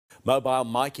Mobile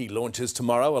Myki launches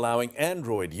tomorrow, allowing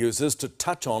Android users to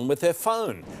touch on with their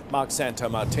phone. Mark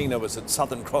Santomartino was at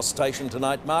Southern Cross Station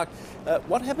tonight. Mark,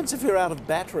 what happens if you're out of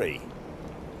battery?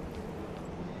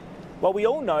 Well, we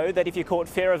all know that if you're caught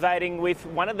fare evading with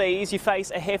one of these, you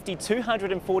face a hefty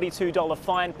 $242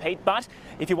 fine, Pete. But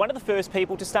if you're one of the first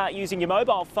people to start using your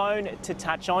mobile phone to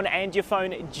touch on and your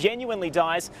phone genuinely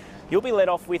dies, you'll be let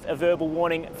off with a verbal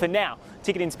warning for now.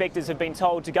 Ticket inspectors have been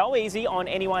told to go easy on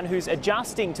anyone who's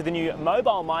adjusting to the new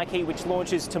Mobile Myki, which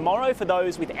launches tomorrow for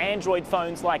those with Android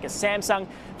phones like a Samsung.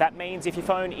 That means if your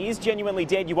phone is genuinely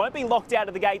dead, you won't be locked out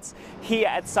of the gates here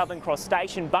at Southern Cross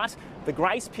Station, but the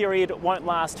grace period won't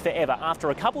last forever. After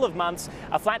a couple of months,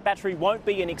 a flat battery won't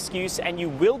be an excuse and you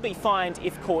will be fined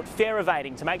if caught fare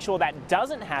evading. To make sure that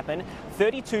doesn't happen,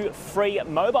 32 free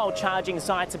mobile charging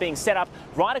sites are being set up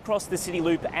right across the city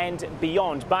loop and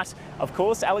beyond. But of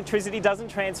course, electricity doesn't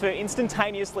transfer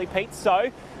instantaneously, Pete,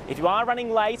 so if you are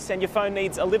running late and your phone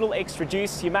needs a little extra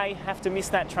juice, you may have to miss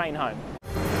that train home.